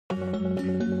My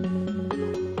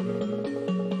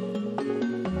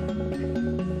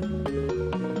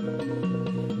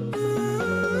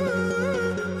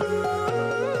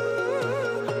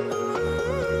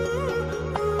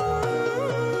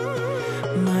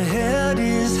head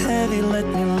is heavy, let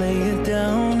me lay it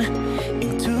down.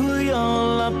 Into your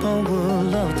lap I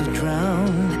would love to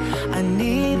drown. I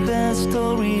need that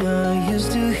story I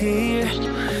used to hear,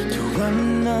 to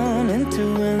run on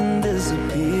into and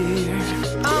disappear.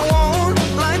 I won't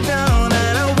lie down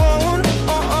and I won't,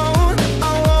 I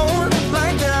won't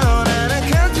lie down, and I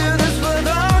can't do this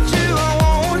without you. I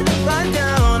won't lie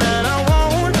down and I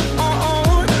won't,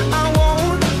 I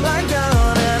won't lie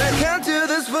down, and I can't do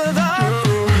this without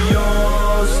you.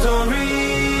 Your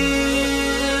stories,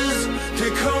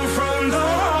 they come from the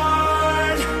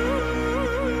heart,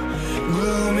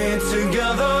 glue me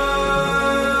together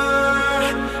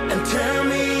and tear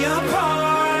me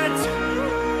apart.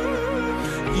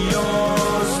 Your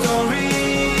stories,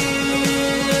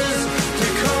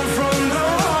 they come from the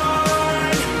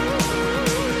heart,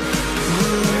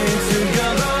 glue me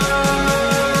together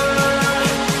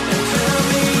and tear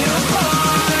me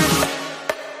apart.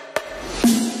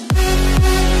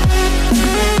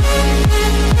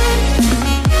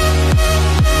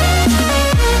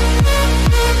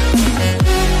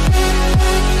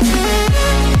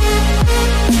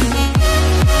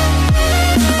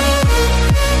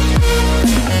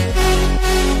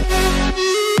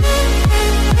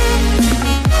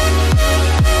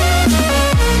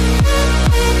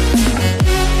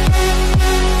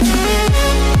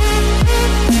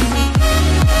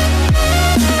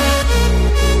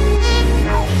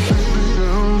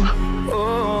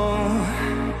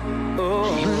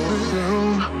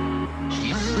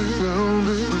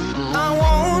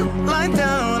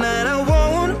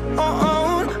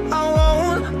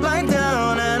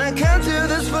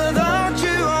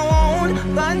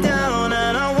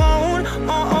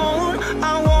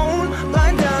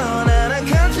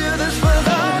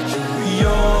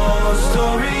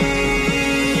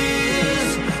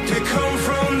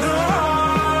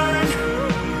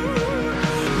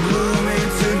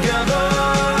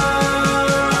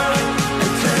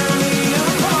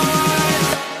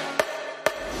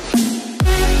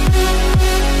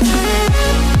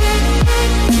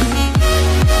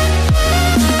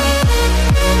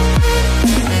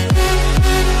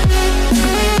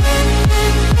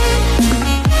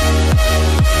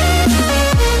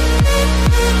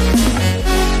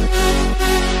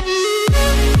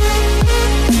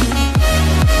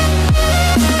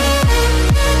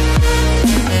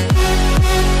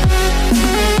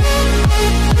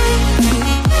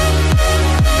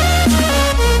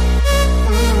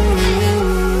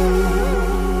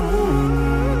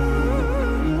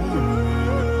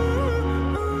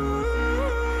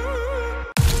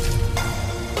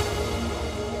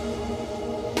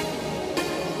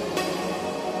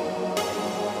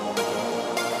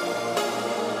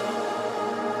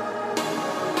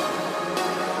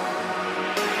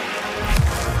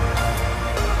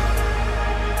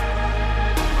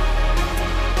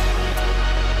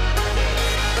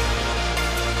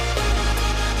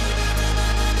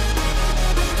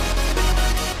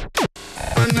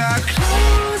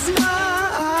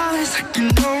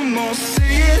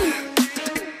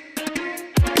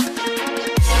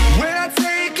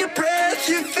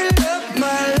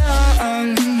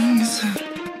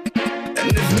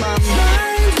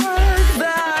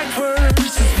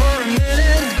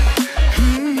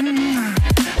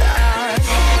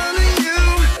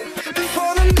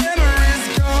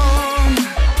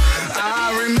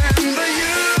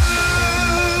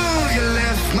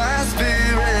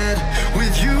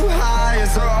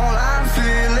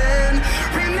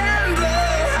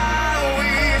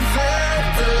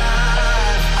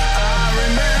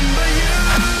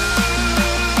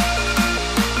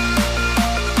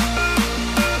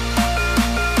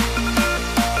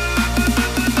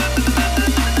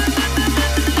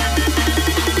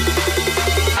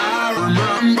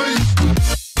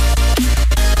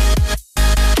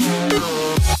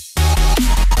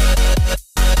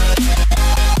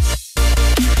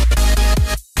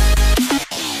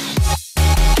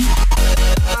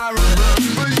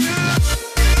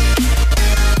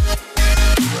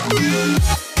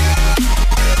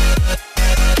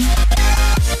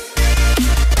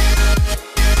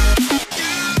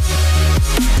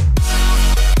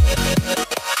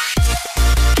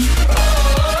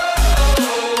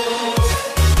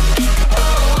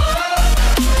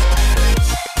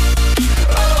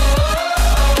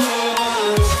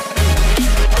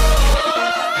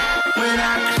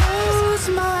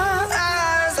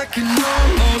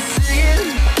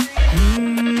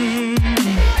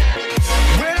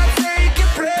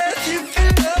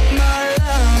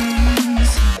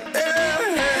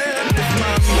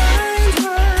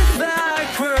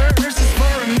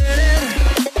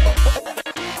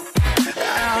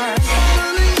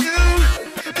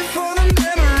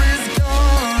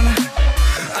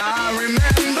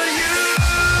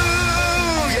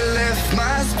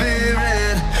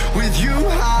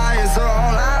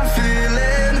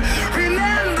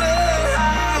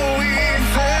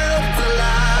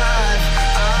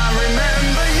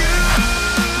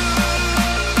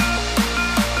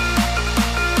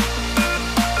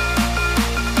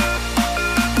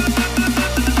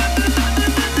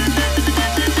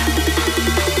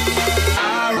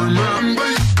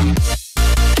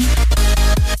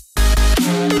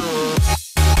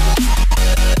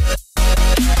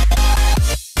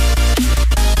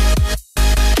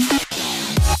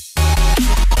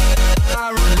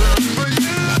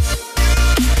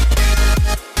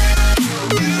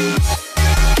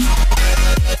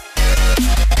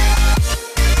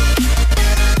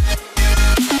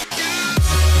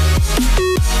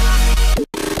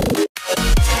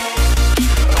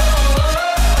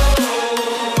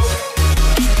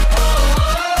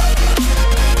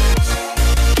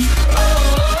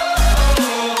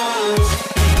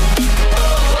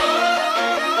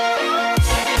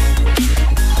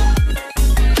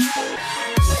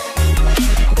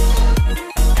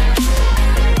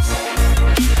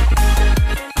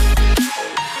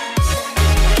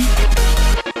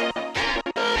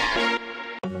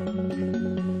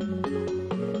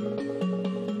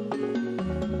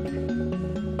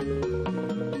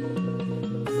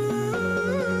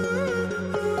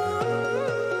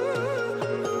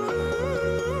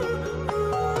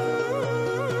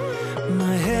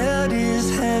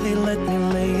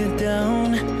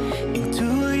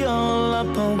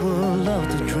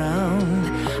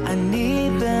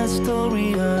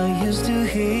 story I used to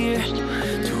hear,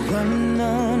 to run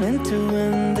on and to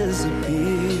end